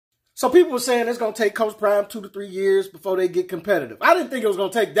So people were saying it's going to take Coach Prime 2 to 3 years before they get competitive. I didn't think it was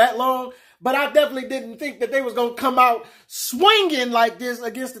going to take that long, but I definitely didn't think that they was going to come out swinging like this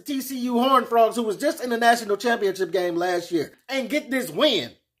against the TCU Horned Frogs, who was just in the national championship game last year, and get this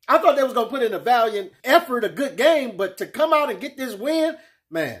win. I thought they was going to put in a valiant effort, a good game, but to come out and get this win,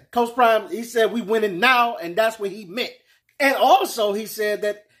 man, Coach Prime, he said we winning now, and that's what he meant. And also he said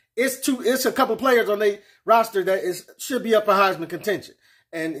that it's a couple players on their roster that should be up for Heisman contention.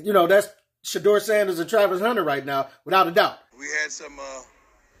 And, you know, that's Shedeur Sanders and Travis Hunter right now, without a doubt. We had some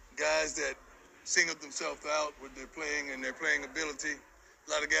guys that singled themselves out with their playing and their playing ability.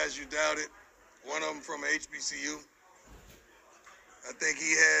 A lot of guys you doubted. One of them from HBCU. I think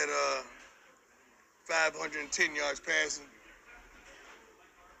he had 510 yards passing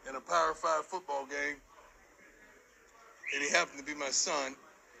in a Power 5 football game. And he happened to be my son.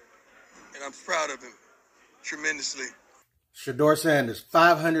 And I'm proud of him tremendously. Shedeur Sanders,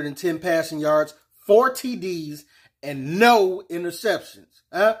 510 passing yards, 4 TDs, and no interceptions.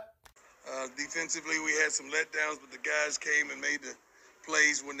 Huh? Defensively, we had some letdowns, but the guys came and made the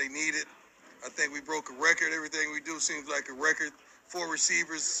plays when they needed. I think we broke a record. Everything we do seems like a record. 4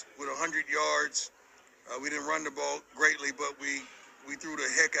 receivers with 100 yards. We didn't run the ball greatly, but we threw the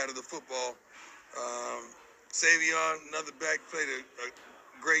heck out of the football. Savion, another back, played a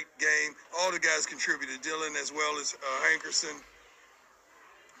great game. All the guys contributed, Dylan as well as Hankerson.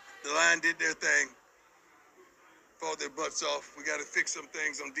 The line did their thing, fought their butts off. We got to fix some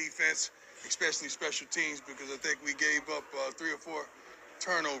things on defense, especially special teams, because I think we gave up 3 or 4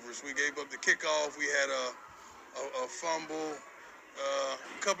 turnovers. We gave up the kickoff. We had a fumble.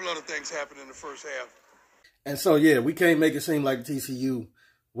 A couple other things happened in the first half. And so, yeah, we can't make it seem like TCU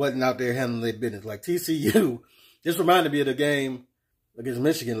wasn't out there handling their business. Like TCU, just reminded me of the game against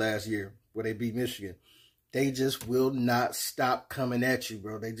Michigan last year, where they beat Michigan. They just will not stop coming at you,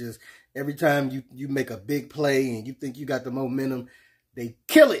 bro. They just, every time you make a big play and you think you got the momentum, they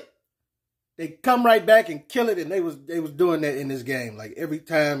kill it. They come right back and kill it, and they was doing that in this game. Like, every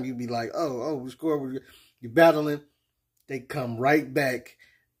time you be like, oh, we scored, you're battling, they come right back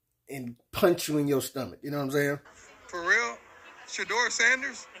and punch you in your stomach. You know what I'm saying? For real? Shedeur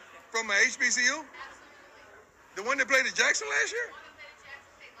Sanders from a HBCU? The one that played at Jackson last year?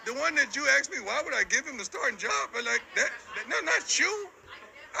 The one that you asked me, why would I give him the starting job? But like, no, not you.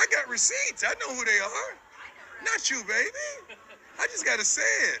 I got receipts. I know who they are. Not you, baby. I just got to say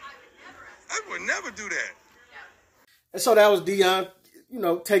it. I would never do that. And so that was Deion, you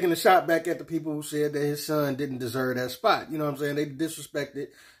know, taking a shot back at the people who said that his son didn't deserve that spot. You know what I'm saying? They disrespected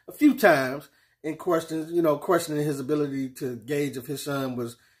a few times in questions, you know, questioning his ability to gauge if his son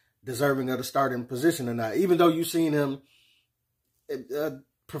was deserving of the starting position or not. Even though you've seen him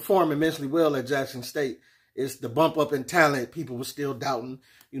perform immensely well at Jackson State, it's the bump up in talent. People were still doubting,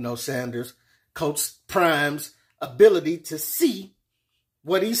 you know, Sanders, Coach Prime's ability to see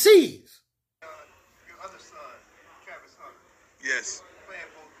what he sees. Your other son, Travis Hunter. Yes.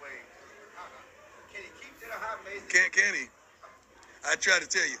 Playing both ways. Can he keep that high amazing? Can he? I try to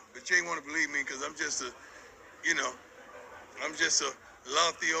tell you, but you ain't want to believe me because I'm just a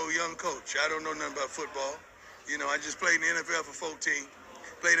lofty old young coach. I don't know nothing about football. You know, I just played in the NFL for 14,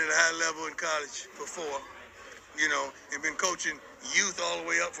 played at a high level in college for 4, you know, and been coaching youth all the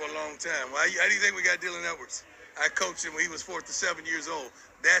way up for a long time. How do you think we got Dylan Edwards? I coached him when he was 4 to 7 years old.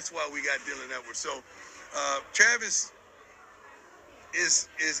 That's why we got Dylan Edwards. So Travis is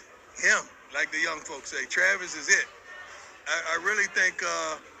him, like the young folks say. Travis is it. I really think,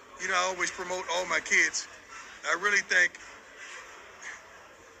 you know, I always promote all my kids. I really think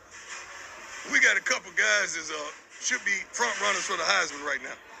we got a couple guys that should be front runners for the Heisman right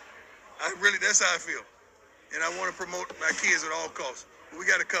now. That's how I feel. And I want to promote my kids at all costs. We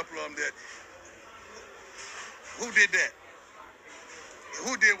got a couple of them that, who did that?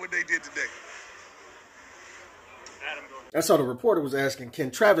 Who did what they did today? And so the reporter was asking,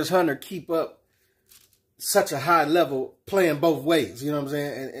 can Travis Hunter keep up such a high level playing both ways? You know what I'm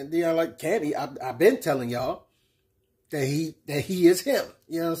saying? And Deion like, can he? I've been telling y'all that he is him.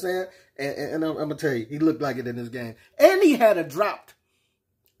 You know what I'm saying? And I'm going to tell you, he looked like it in this game. And he had a dropped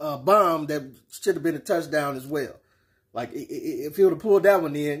bomb that should have been a touchdown as well. Like, if he would have pulled that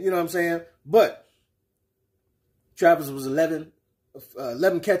one in, you know what I'm saying? But Travis was 11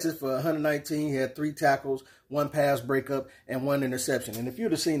 catches for 119. He had 3 tackles, 1 pass breakup, and 1 interception. And if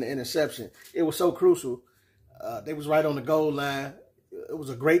you'd have seen the interception, it was so crucial. They was right on the goal line. It was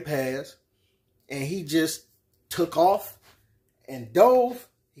a great pass. And he just took off and dove.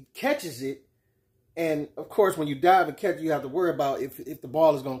 He catches it. And, of course, when you dive and catch it, you have to worry about if the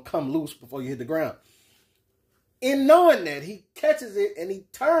ball is going to come loose before you hit the ground. In knowing that, he catches it and he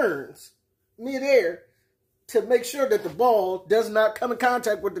turns midair to make sure that the ball does not come in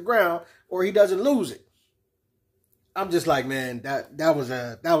contact with the ground or he doesn't lose it. I'm just like, man, that was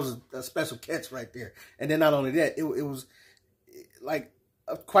a special catch right there. And then not only that, it was like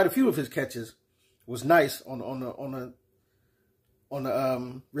quite a few of his catches was nice on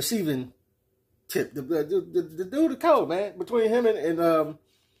the receiving tip. The dude, the cold, man, between him and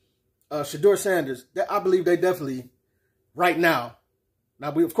shedeur Sanders, I believe they definitely right now.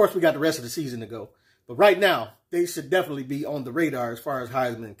 Now of course we got the rest of the season to go, but right now they should definitely be on the radar as far as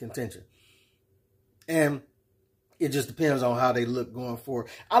Heisman contention. And it just depends on how they look going forward.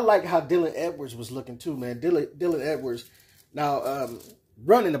 I like how Dylan Edwards was looking too, man. Dylan Edwards, now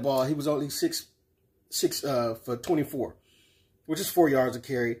running the ball, he was only 6 for 24, which is 4 yards a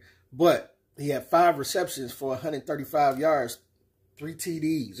carry. But he had 5 receptions for 135 yards, 3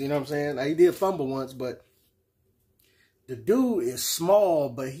 TDs. You know what I'm saying? Now, he did fumble once, but the dude is small,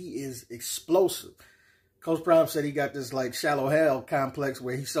 but he is explosive. Coach Prime said he got this like shallow hell complex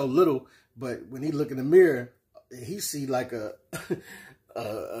where he's so little, but when he look in the mirror, he see like a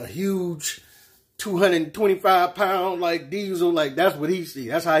huge 225-pound like diesel. Like that's what he see.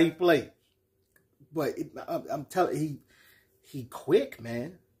 That's how he play. But I'm telling he quick,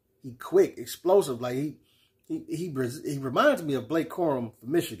 man. He quick, explosive. Like he reminds me of Blake Corum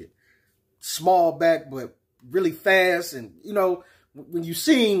from Michigan. Small back, but really fast. And you know when you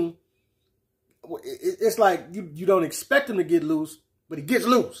see him, it's like you don't expect him to get loose, but he gets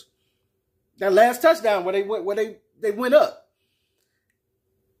loose. That last touchdown where they went up,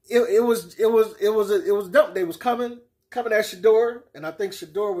 it was dumb. They was coming at shedeur, and I think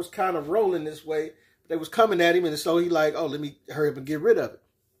shedeur was kind of rolling this way. They was coming at him, and so he like, oh, let me hurry up and get rid of it.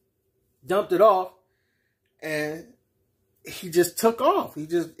 Dumped it off, and he just took off. He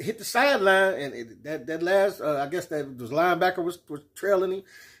just hit the sideline, and that last, I guess that was linebacker was trailing him.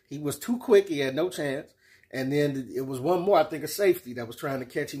 He was too quick. He had no chance. And then it was one more, I think, a safety that was trying to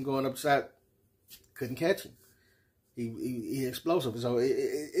catch him going upside. Couldn't catch him. He explosive. So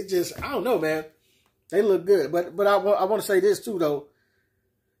it just, I don't know, man. They look good. But I want to say this too, though.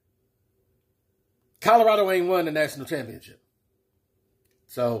 Colorado ain't won the national championship.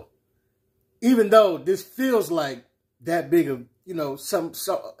 So even though this feels like that big of, you know,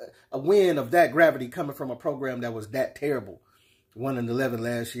 a win of that gravity coming from a program that was that terrible. 1-11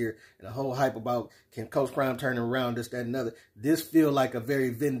 last year, and the whole hype about can Coach Prime turn it around, this, that, and another. This feel like a very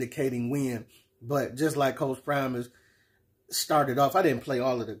vindicating win. But just like Coach Prime has started off, I didn't play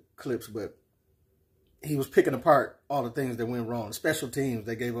all of the clips, but he was picking apart all the things that went wrong. Special teams,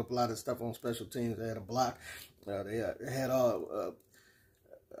 they gave up a lot of stuff on special teams. They had a block. They had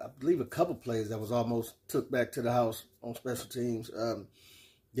I believe a couple plays that was almost took back to the house on special teams.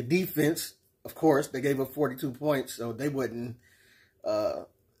 The defense, of course, they gave up 42 points, so they wasn't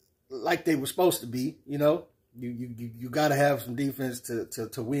like they were supposed to be. You know, you got to have some defense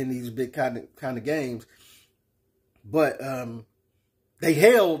to win these big kind of games. But they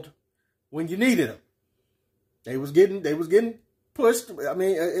held when you needed them. They was getting pushed. I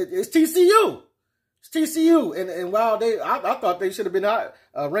mean, it's TCU. It's TCU, and while I thought they should have been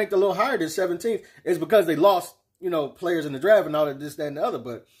ranked a little higher than 17th. It's because they lost, you know, players in the draft and all of this, that, and the other.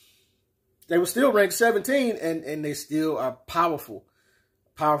 But they were still ranked 17, and they still are powerful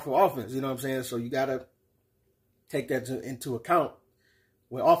offense. You know what I'm saying? So you got to take that into account.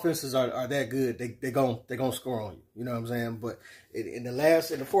 When offenses are that good, they gonna score on you. You know what I'm saying? But in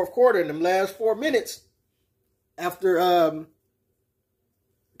the fourth quarter, in the last 4 minutes, after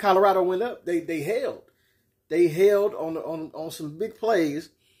Colorado went up, they held. They held on some big plays.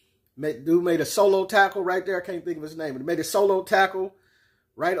 Dude made a solo tackle right there. I can't think of his name, but he made a solo tackle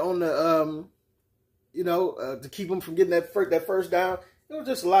right on the to keep them from getting that first down. It was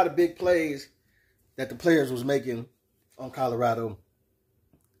just a lot of big plays that the players was making on Colorado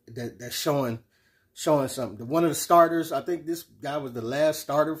that's showing something. One of the starters, I think this guy was the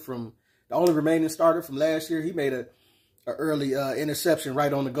only remaining starter from last year. He made a early interception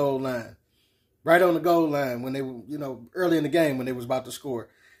right on the goal line. Right on the goal line when they were, you know, early in the game when they was about to score.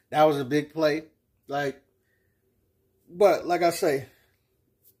 That was a big play. But like I say,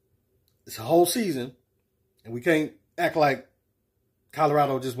 it's a whole season, and we can't act like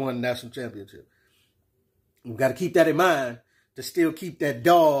Colorado just won the national championship. We've got to keep that in mind to still keep that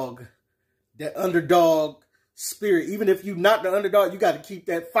underdog spirit. Even if you're not the underdog, you got to keep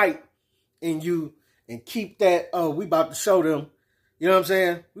that fight in you and keep that, we about to show them, you know what I'm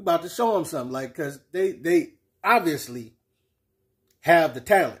saying? We about to show them something, because they obviously have the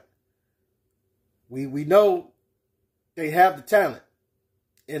talent. We know they have the talent,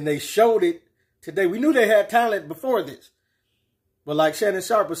 and they showed it today. We knew they had talent before this. But like Shannon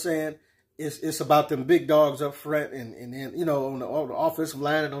Sharp was saying, it's about them big dogs up front and then, you know, on the offensive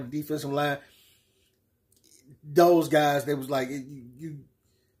line and on the defensive line. Those guys, they was like, you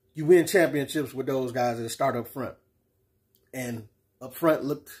win championships with those guys that start up front. And up front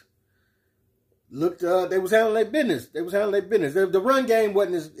looked they was handling their business. They was handling their business. The run game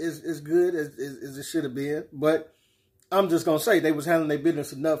wasn't as good as it should have been. But I'm just going to say they was handling their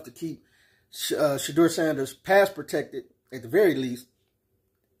business enough to keep Shedeur Sanders pass protected at the very least,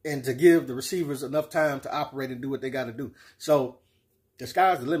 and to give the receivers enough time to operate and do what they got to do. So the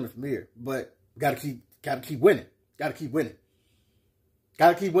sky's the limit from here. But got to keep winning. Got to keep winning.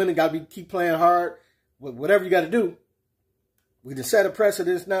 Got to keep winning. Got to keep playing hard. Whatever you got to do. We just set a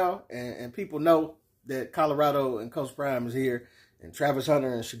precedence now, and people know that Colorado and Coach Prime is here, and Travis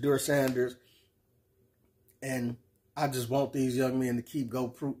Hunter and Shedeur Sanders. And I just want these young men to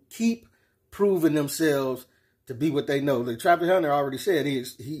keep proving themselves to be what they know. Like Travis Hunter already said,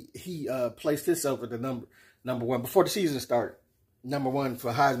 he placed himself at the number one before the season started, number one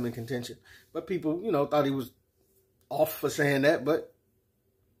for Heisman contention. But people, you know, thought he was off for saying that. But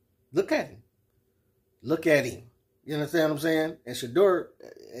look at him. Look at him. You understand what I'm saying? And Shedeur,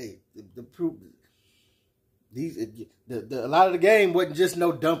 hey, the proof. A lot of the game wasn't just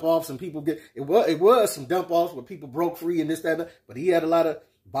no dump offs and people get it was some dump offs where people broke free and this, that, and that, but he had a lot of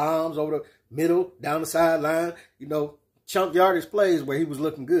bombs over the middle, down the sideline, you know, chunk yardage plays where he was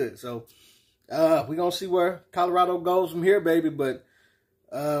looking good. So we're gonna see where Colorado goes from here, baby. But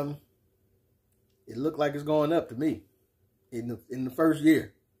it looked like it's going up to me. In the first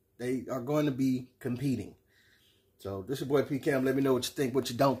year, they are going to be competing. So this is your boy P Cam. Let me know what you think, what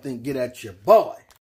you don't think. Get at your boy.